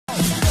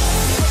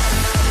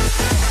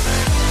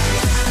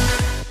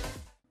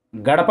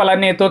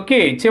గడపలన్నీ తొక్కి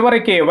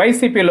చివరికి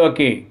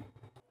వైసీపీలోకి.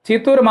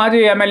 చిత్తూరు మాజీ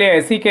MLA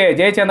CK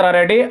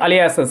Jayachandra Reddy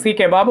alias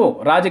CK బాబు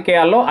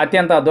రాజకీయాల్లో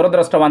అత్యంత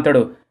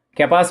దురదృష్టవంతుడు.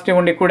 కెపాసిటీ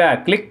ఉండి కూడా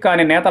క్లిక్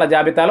కాని నేతల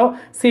జాబితాలో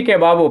CK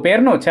బాబు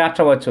పేరును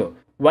చేర్చవచ్చు.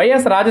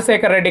 YS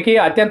రాజశేఖర రెడ్డికి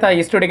అత్యంత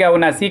ఇష్టడిగా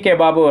ఉన్న CK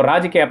బాబు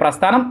రాజకీయ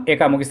ప్రస్థానం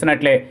ఇక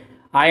ముగిసినట్లే.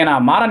 ఆయన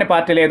మారని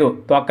పార్టీ లేదు,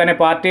 తొక్కని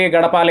పార్టీ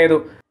గడప లేదు.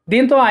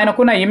 దీంతో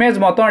ఆయనకున్న ఇమేజ్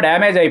మొత్తం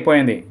డ్యామేజ్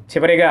అయిపోయింది.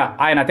 చివరిగా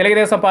ఆయన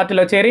తెలుగుదేశం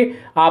పార్టీలో చేరి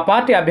ఆ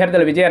పార్టీ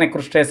అభ్యర్థుల విజయానికి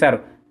కృషి చేశారు.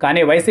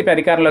 కానీ వైసీపీ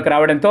అధికారంలోకి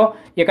రావడంతో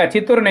ఇక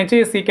చిత్తూరు నుంచి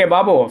CK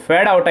బాబు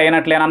ఫేడ్ అవుట్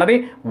అయినట్లేనన్నది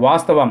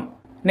వాస్తవం.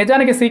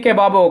 నిజానికి CK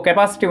బాబు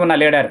కెపాసిటీ ఉన్న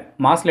లీడర్,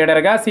 మాస్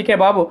లీడర్గా CK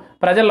బాబు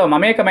ప్రజల్లో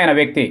మమేకమైన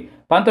వ్యక్తి.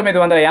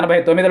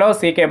 1989లో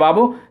CK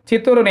బాబు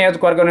చిత్తూరు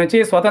నియోజకవర్గం నుంచి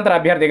స్వతంత్ర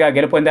అభ్యర్థిగా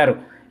గెలుపొందారు.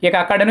 ఇక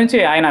అక్కడి నుంచి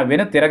ఆయన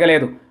వెను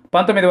తిరగలేదు.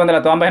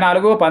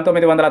 1994,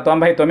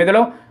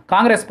 1999లో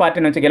కాంగ్రెస్ పార్టీ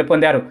నుంచి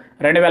గెలుపొందారు.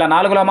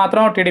 2004లో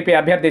మాత్రం టీడీపీ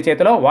అభ్యర్థి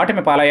చేతిలో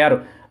ఓటమి పాలయ్యారు.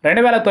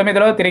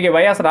 2009లో తిరిగి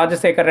YS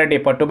రాజశేఖర రెడ్డి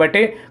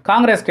పట్టుబట్టి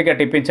కాంగ్రెస్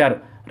టికెట్ ఇప్పించారు.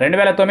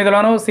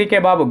 2009లోనూ CK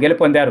బాబు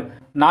గెలుపొందారు.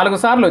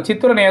 4 సార్లు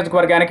చిత్తూరు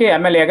నియోజకవర్గానికి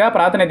ఎమ్మెల్యేగా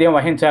ప్రాతినిధ్యం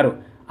వహించారు.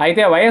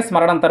 అయితే YS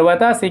మరణం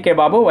తరువాత CK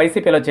బాబు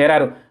వైసీపీలో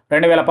చేరారు.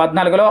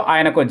 2014లో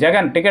ఆయనకు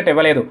జగన్ టికెట్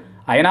ఇవ్వలేదు.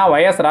 అయినా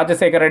YS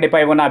రాజశేఖర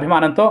రెడ్డిపై ఉన్న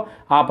అభిమానంతో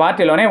ఆ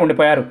పార్టీలోనే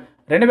ఉండిపోయారు.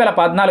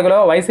 2014లో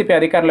వైసీపీ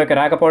అధికారంలోకి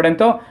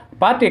రాకపోవడంతో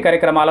పార్టీ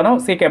కార్యక్రమాలను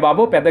CK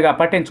బాబు పెద్దగా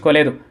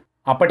పట్టించుకోలేదు.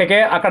 అప్పటికే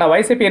అక్కడ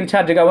వైసీపీ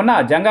ఇన్ఛార్జిగా ఉన్న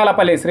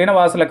జంగాలపల్లి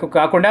శ్రీనివాసులకు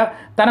కాకుండా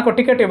తనకు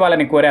టికెట్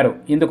ఇవ్వాలని కోరారు.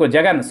 ఇందుకు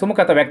జగన్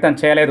సుముఖత వ్యక్తం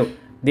చేయలేదు.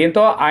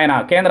 దీంతో ఆయన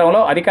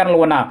కేంద్రంలో అధికారంలో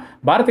ఉన్న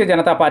భారతీయ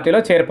జనతా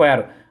పార్టీలో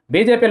చేరిపోయారు.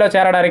 బీజేపీలో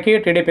చేరడానికి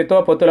టీడీపీతో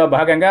పొత్తులో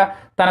భాగంగా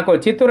తనకు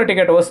చిత్తూరు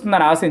టికెట్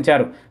వస్తుందని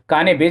ఆశించారు.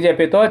 కానీ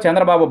బీజేపీతో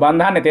చంద్రబాబు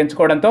బంధాన్ని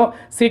తెంచుకోవడంతో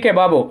CK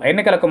బాబు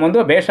ఎన్నికలకు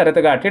ముందు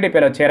బేషరతుగా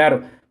టీడీపీలో చేరారు.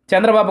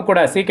 చంద్రబాబు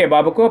కూడా CK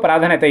బాబుకు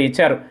ప్రాధాన్యత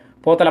ఇచ్చారు.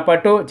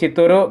 పూతలపట్టు,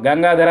 చిత్తూరు,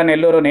 గంగాధర,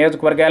 నెల్లూరు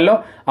నియోజకవర్గాల్లో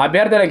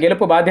అభ్యర్థుల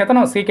గెలుపు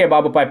బాధ్యతను CK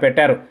బాబుపై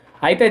పెట్టారు.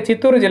 అయితే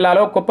చిత్తూరు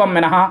జిల్లాలో కుప్పం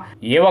మినహా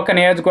ఏ ఒక్క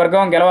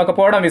నియోజకవర్గం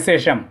గెలవకపోవడం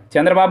విశేషం.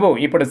 చంద్రబాబు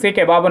ఇప్పుడు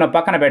CK బాబును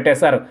పక్కన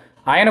పెట్టేశారు.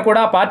 ఆయన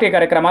కూడా పార్టీ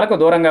కార్యక్రమాలకు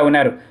దూరంగా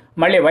ఉన్నారు.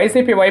 మళ్ళీ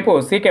వైసీపీ వైపు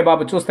CK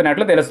బాబు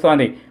చూస్తున్నట్లు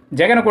తెలుస్తోంది.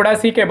 జగన్ కూడా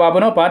CK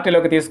బాబును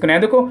పార్టీలోకి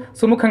తీసుకునేందుకు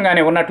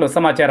సుముఖంగానే ఉన్నట్లు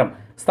సమాచారం.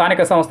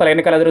 స్థానిక సంస్థల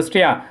ఎన్నికల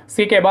దృష్ట్యా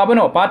CK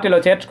బాబును పార్టీలో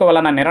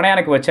చేర్చుకోవాలన్న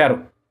నిర్ణయానికి వచ్చారు.